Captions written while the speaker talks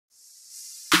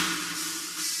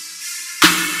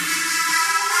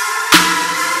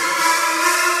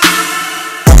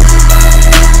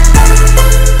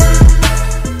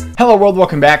Hello world,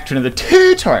 welcome back to another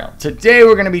tutorial. Today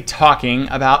we're going to be talking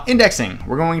about indexing.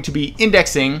 We're going to be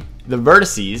indexing the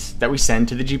vertices that we send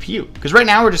to the GPU. Because right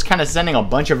now we're just kind of sending a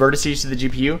bunch of vertices to the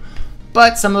GPU,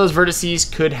 but some of those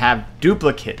vertices could have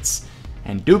duplicates.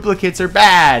 And duplicates are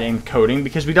bad in coding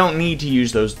because we don't need to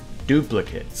use those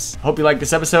duplicates. Hope you like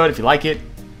this episode. If you like it,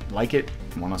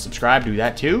 want to subscribe, do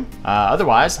that too.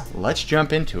 Otherwise, let's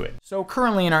jump into it. So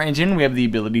currently in our engine, we have the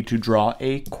ability to draw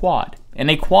a quad. And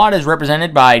a quad is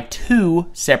represented by two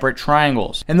separate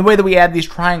triangles. And the way that we add these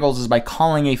triangles is by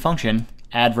calling a function,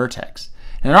 add vertex.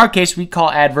 And in our case, we call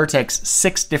add vertex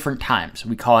 6 different times.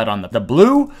 We call it on the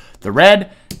blue, the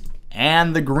red,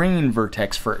 and the green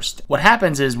vertex first. What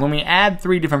happens is when we add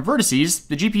 3 different vertices,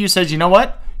 the GPU says, you know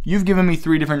what? You've given me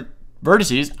 3 different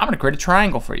vertices. I'm going to create a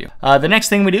triangle for you. The next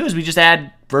thing we do is we just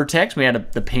add vertex. We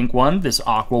add the pink one, this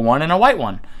aqua one, and a white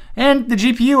one. And the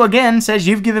GPU again says,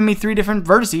 you've given me 3 different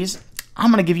vertices. I'm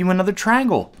going to give you another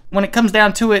triangle. When it comes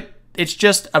down to it, it's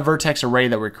just a vertex array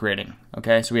that we're creating.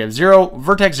 Okay, so we have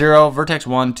vertex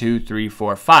 1, 2, 3,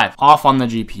 4, 5 off on the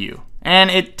GPU. And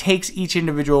it takes each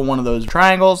individual one of those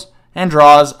triangles and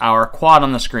draws our quad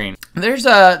on the screen. There's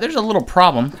a little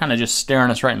problem kind of just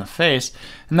staring us right in the face.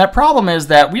 And that problem is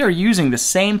that we are using the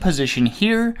same position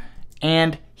here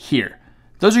and here.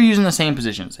 Those are using the same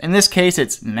positions. In this case,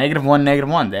 it's -1,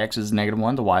 -1. The x is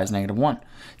 -1, the y is -1.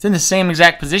 It's in the same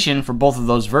exact position for both of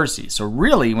those vertices. So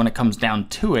really, when it comes down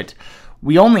to it,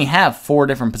 we only have 4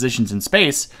 different positions in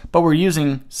space, but we're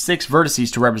using 6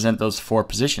 vertices to represent those 4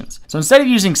 positions. So instead of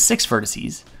using 6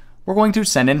 vertices, we're going to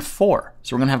send in 4.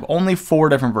 So we're going to have only 4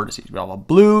 different vertices. We have a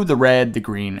blue, the red, the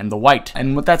green, and the white.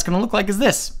 And what that's going to look like is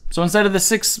this. So instead of the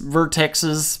 6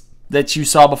 vertexes that you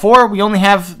saw before, we only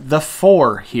have the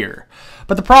 4 here.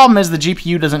 But the problem is the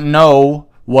GPU doesn't know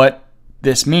what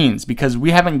this means because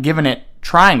we haven't given it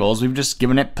triangles, we've just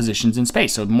given it positions in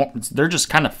space. So they're just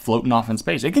kind of floating off in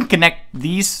space. It can connect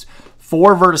these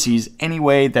 4 vertices any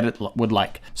way that it would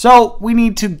like. So we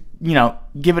need to,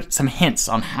 give it some hints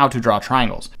on how to draw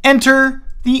triangles. Enter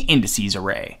the indices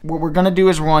array. What we're going to do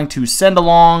is we're going to send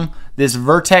along this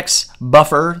vertex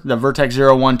buffer, the vertex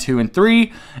 0, 1, 2, and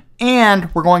 3, and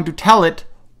we're going to tell it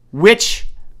which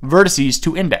vertices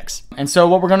to index. And so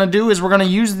what we're going to do is we're going to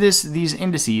use these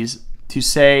indices to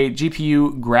say,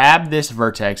 GPU, grab this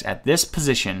vertex at this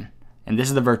position, and this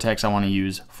is the vertex I want to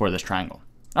use for this triangle.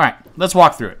 All right, let's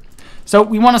walk through it. So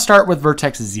we want to start with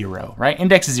vertex 0, right?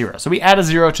 Index 0. So we add a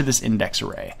 0 to this index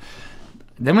array.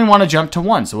 Then we want to jump to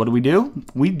 1. So what do?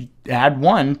 We add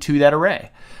 1 to that array.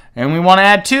 And we want to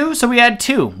add 2, so we add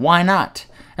 2. Why not?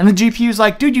 And the GPU's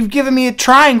like, dude, you've given me a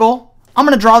triangle. I'm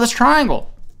going to draw this triangle.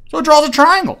 So it draws a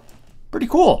triangle. Pretty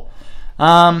cool.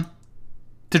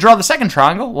 To draw the second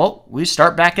triangle, well, we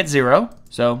start back at 0.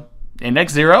 So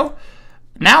index 0.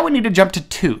 Now we need to jump to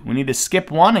 2. We need to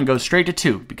skip 1 and go straight to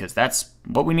 2 because that's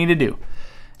what we need to do.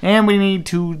 And we need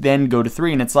to then go to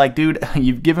 3. And it's like, dude,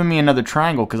 you've given me another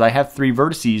triangle because I have 3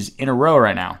 vertices in a row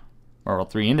right now. Or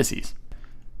 3 indices.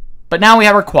 But now we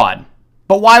have our quad.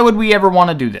 But why would we ever want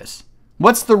to do this?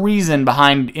 What's the reason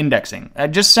behind indexing?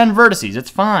 Just send vertices.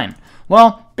 It's fine.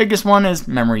 Well, biggest one is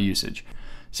memory usage.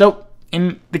 So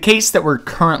in the case that we're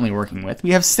currently working with,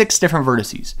 we have 6 different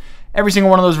vertices. Every single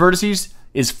one of those vertices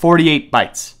is 48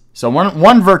 bytes. So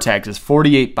one vertex is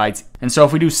 48 bytes. And so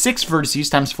if we do 6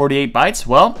 vertices times 48 bytes,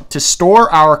 well, to store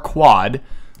our quad,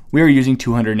 we are using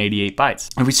 288 bytes.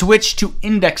 If we switch to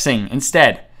indexing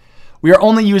instead, we are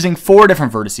only using 4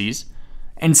 different vertices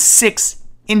and 6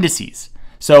 indices.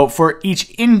 So for each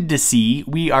indice,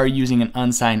 we are using an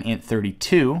unsigned int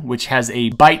 32, which has a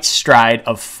byte stride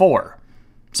of 4.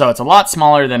 So it's a lot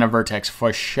smaller than a vertex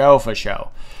for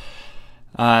show.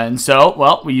 And so,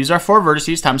 well, we use our 4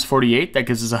 vertices times 48. That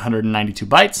gives us 192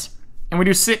 bytes. And we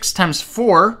do 6 times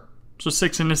 4, so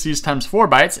 6 indices times 4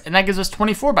 bytes, and that gives us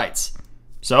 24 bytes.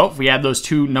 So if we add those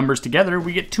 2 numbers together,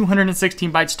 we get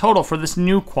 216 bytes total for this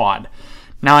new quad.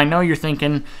 Now I know you're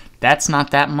thinking, that's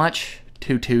not that much,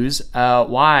 tutus.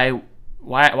 Why?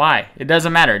 It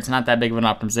doesn't matter. It's not that big of an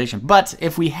optimization. But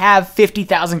if we have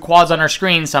 50,000 quads on our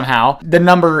screen somehow, the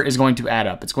number is going to add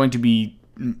up. It's going to be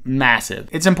massive.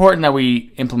 It's important that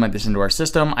we implement this into our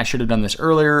system. I should have done this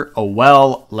earlier. Oh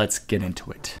well, let's get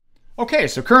into it. Okay,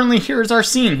 so currently here's our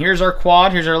scene. Here's our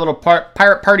quad. Here's our little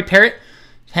pirate party parrot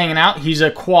hanging out. He's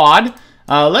a quad.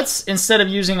 Let's, instead of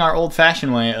using our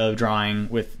old-fashioned way of drawing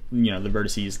with, the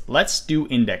vertices, let's do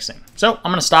indexing. So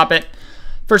I'm going to stop it.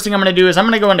 First thing I'm going to do is I'm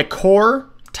going to go into core,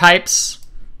 types,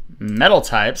 metal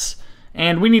types,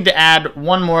 and we need to add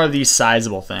one more of these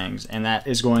sizable things, and that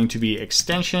is going to be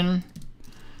extension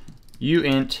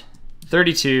uint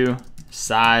 32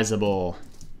 sizable.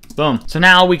 Boom. So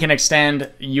now we can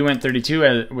extend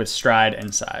uint32 with stride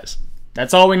and size.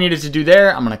 That's all we needed to do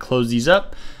there. I'm going to close these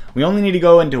up. We only need to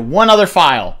go into one other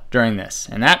file during this,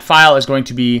 and that file is going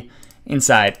to be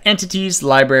inside entities,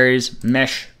 libraries,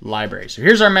 mesh library. So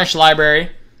here's our mesh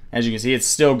library. As you can see, it's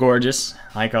still gorgeous,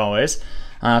 like always.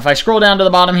 If I scroll down to the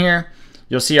bottom here,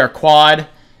 you'll see our quad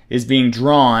is being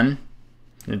drawn.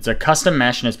 It's a custom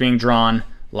mesh, and it's being drawn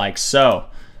like so.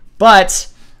 But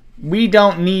we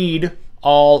don't need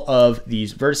all of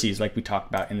these vertices like we talked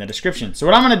about in the description. So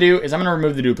what I'm going to do is I'm going to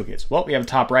remove the duplicates. Well, we have a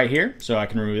top right here, so I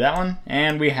can remove that one.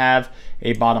 And we have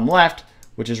a bottom left,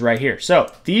 which is right here.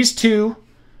 So these two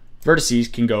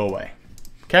vertices can go away.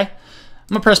 Okay? I'm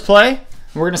going to press play,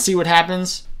 and we're going to see what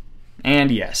happens.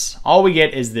 And yes, all we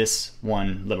get is this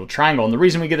one little triangle. And the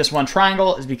reason we get this one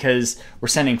triangle is because we're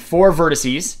sending 4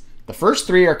 vertices. The first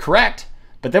 3 are correct,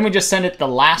 but then we just send it the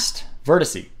last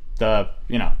vertice, the,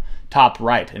 top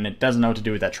right, and it doesn't know what to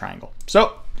do with that triangle.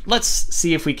 So let's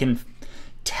see if we can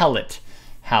tell it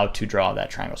how to draw that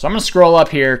triangle. So I'm going to scroll up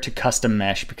here to custom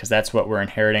mesh because that's what we're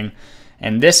inheriting.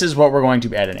 And this is what we're going to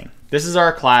be editing. This is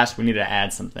our class. We need to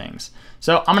add some things.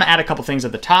 So I'm going to add a couple things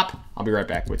at the top. I'll be right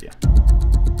back with you.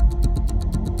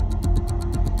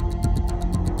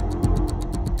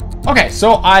 Okay,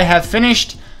 so I have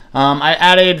finished. I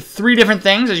added 3 different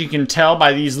things, as you can tell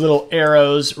by these little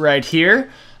arrows right here.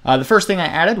 The first thing I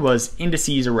added was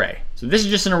Indices Array. So this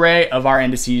is just an array of our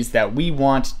indices that we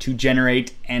want to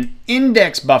generate an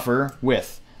index buffer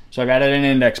with. So I've added an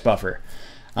index buffer.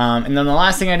 And then the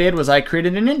last thing I did was I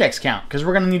created an index count because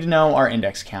we're going to need to know our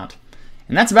index count.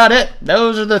 And that's about it.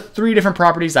 Those are the 3 different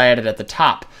properties I added at the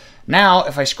top. Now,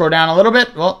 if I scroll down a little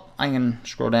bit, well, I can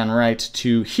scroll down right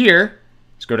to here.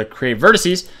 Let's go to create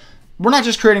vertices. We're not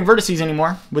just creating vertices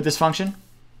anymore with this function.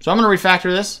 So I'm going to refactor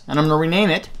this, and I'm going to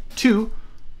rename it to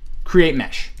create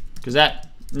mesh, because that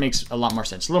makes a lot more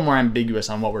sense. A little more ambiguous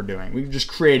on what we're doing. We're just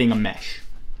creating a mesh,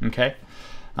 okay?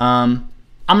 I'm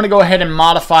going to go ahead and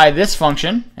modify this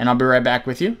function, and I'll be right back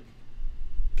with you.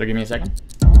 So give me a second.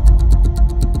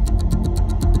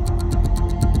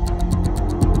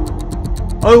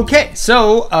 Okay,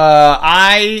 so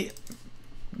I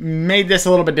made this a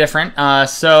little bit different.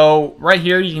 So right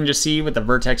here, you can just see with the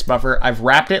vertex buffer, I've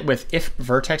wrapped it with if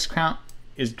vertex count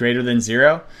is greater than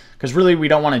 0. Because really, we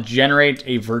don't want to generate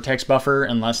a vertex buffer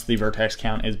unless the vertex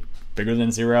count is bigger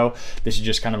than 0. This is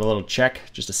just kind of a little check,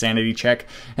 just a sanity check.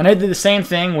 And I did the same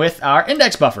thing with our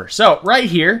index buffer. So right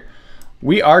here,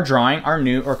 we are drawing our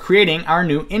new, or creating our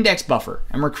new index buffer.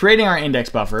 And we're creating our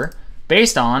index buffer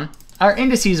based on our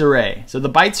indices array. So the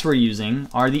bytes we're using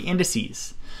are the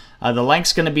indices. The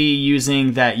length's going to be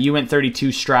using that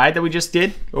uint32 stride that we just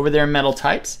did over there in metal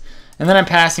types. And then I'm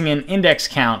passing an index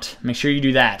count. Make sure you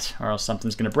do that or else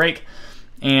something's going to break.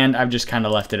 And I've just kind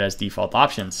of left it as default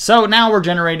options. So now we're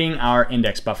generating our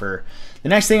index buffer. The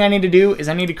next thing I need to do is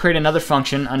I need to create another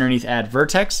function underneath add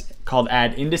vertex called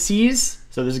add indices.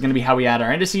 So this is going to be how we add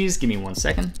our indices. Give me 1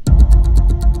 second.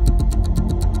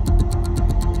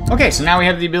 Okay, so now we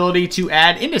have the ability to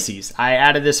add indices. I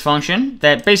added this function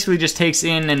that basically just takes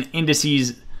in an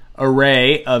indices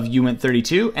array of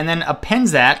uint32 and then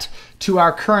appends that to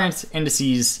our current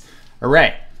indices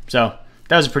array. So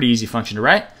that was a pretty easy function to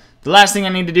write. The last thing I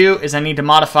need to do is I need to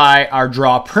modify our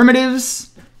draw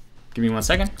primitives. Give me 1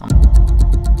 second.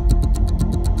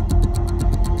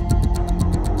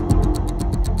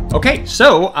 Okay,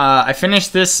 so I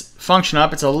finished this function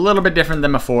up. It's a little bit different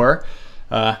than before.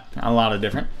 A lot of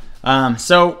different.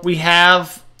 So we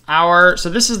have so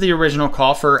this is the original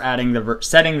call for adding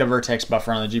setting the vertex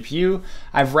buffer on the GPU.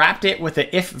 I've wrapped it with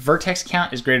a if vertex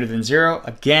count is greater than 0.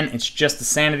 Again, it's just a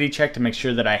sanity check to make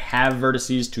sure that I have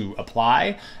vertices to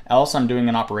apply. Else I'm doing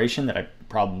an operation that I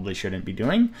probably shouldn't be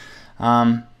doing.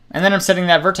 And then I'm setting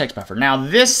that vertex buffer. Now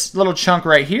this little chunk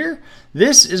right here,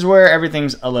 this is where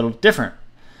everything's a little different.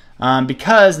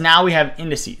 Because now we have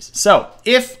indices. So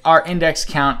if our index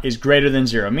count is greater than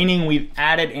 0, meaning we've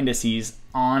added indices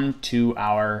onto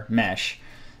our mesh,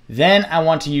 then I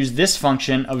want to use this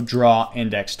function of draw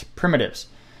indexed primitives.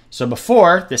 So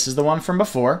before, this is the one from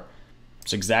before,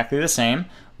 it's exactly the same.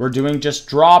 We're doing just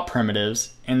draw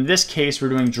primitives. In this case, we're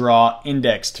doing draw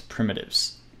indexed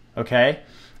primitives, okay?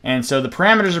 And so the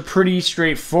parameters are pretty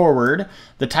straightforward.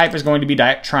 The type is going to be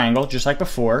triangle, just like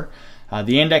before.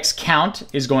 The index count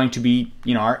is going to be,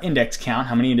 our index count,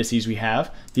 how many indices we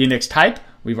have. The index type,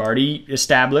 we've already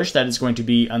established that it's going to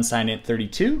be unsigned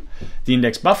int32. The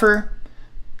index buffer,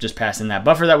 just pass in that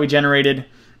buffer that we generated.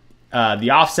 The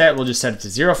offset, we'll just set it to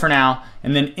 0 for now.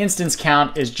 And then instance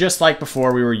count is just like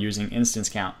before we were using instance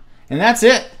count. And that's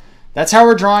it. That's how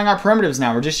we're drawing our primitives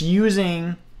now. We're just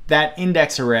using that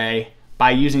index array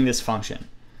by using this function.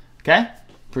 Okay,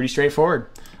 pretty straightforward.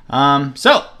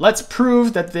 So let's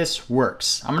prove that this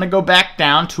works. I'm gonna go back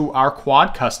down to our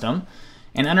quad custom,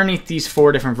 and underneath these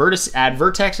 4 different add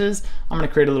vertexes, I'm gonna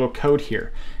create a little code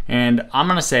here. And I'm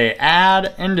gonna say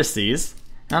add indices,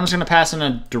 and I'm just gonna pass in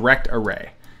a direct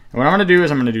array. And what I'm gonna do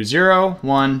is I'm gonna do 0,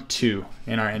 1, 2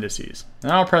 in our indices.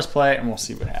 Then I'll press play and we'll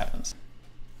see what happens.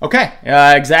 Okay,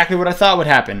 exactly what I thought would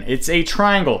happen. It's a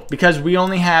triangle because we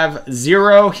only have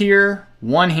 0 here,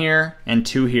 1 here, and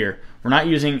 2 here. We're not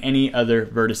using any other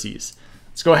vertices.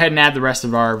 Let's go ahead and add the rest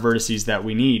of our vertices that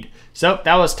we need. So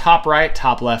that was top right,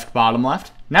 top left, bottom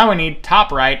left. Now we need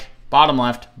top right, bottom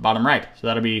left, bottom right. So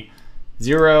that'll be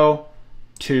 0,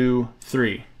 2,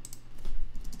 3.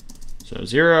 So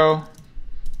 0,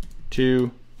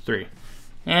 2, 3.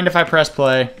 And if I press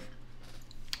play,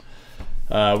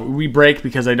 we break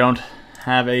because I don't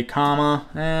have a comma,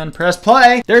 and press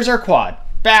play. There's our quad.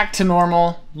 Back to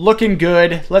normal, looking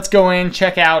good. Let's go in,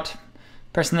 check out,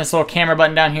 pressing this little camera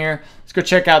button down here. Let's go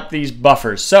check out these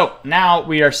buffers. So now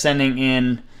we are sending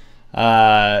in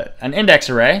an index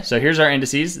array. So here's our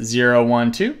indices, 0,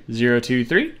 1, 2, 0, 2,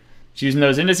 3. It's using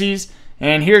those indices.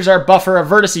 And here's our buffer of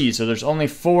vertices. So there's only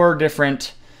 4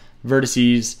 different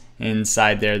vertices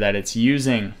inside there that it's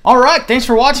using. All right, thanks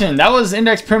for watching. That was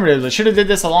index primitives. I should have did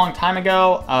this a long time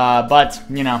ago, but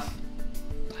you know,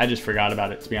 I just forgot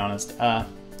about it, to be honest.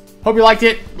 Hope you liked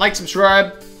it. Like,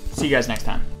 subscribe. See you guys next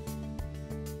time.